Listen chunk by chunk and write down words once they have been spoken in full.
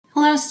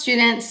Hello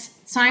students,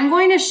 so I'm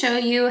going to show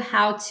you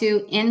how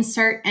to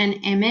insert an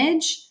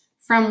image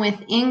from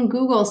within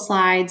Google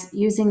Slides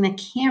using the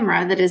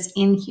camera that is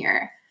in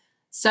here.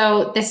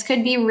 So this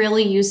could be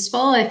really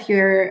useful if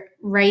you're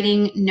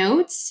writing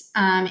notes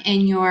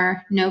in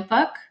your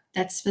notebook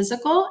that's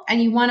physical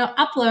and you want to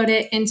upload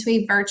it into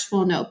a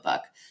virtual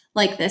notebook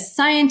like this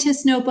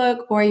scientist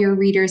notebook or your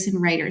readers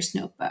and writers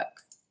notebook.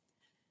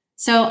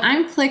 So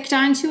I'm clicked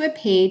onto a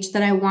page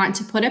that I want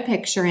to put a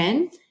picture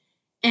in.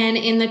 And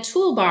in the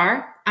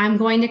toolbar, I'm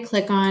going to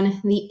click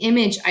on the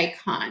image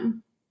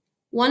icon.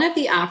 One of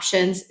the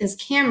options is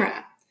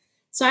camera.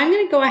 So I'm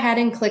going to go ahead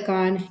and click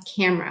on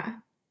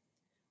camera.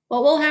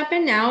 What will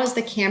happen now is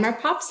the camera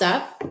pops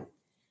up, and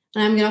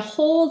I'm going to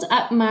hold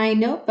up my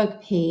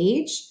notebook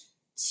page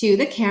to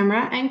the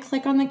camera and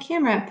click on the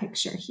camera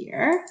picture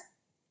here.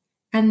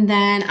 And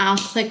then I'll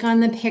click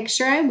on the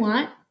picture I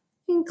want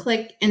and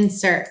click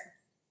insert.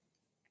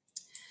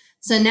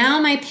 So now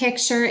my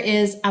picture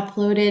is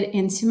uploaded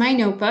into my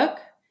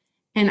notebook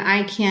and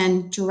I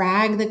can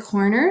drag the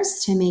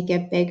corners to make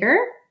it bigger.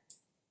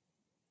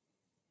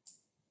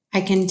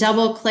 I can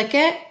double click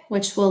it,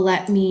 which will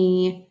let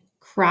me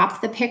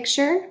crop the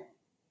picture.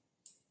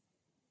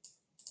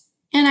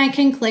 And I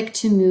can click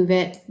to move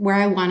it where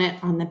I want it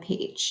on the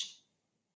page.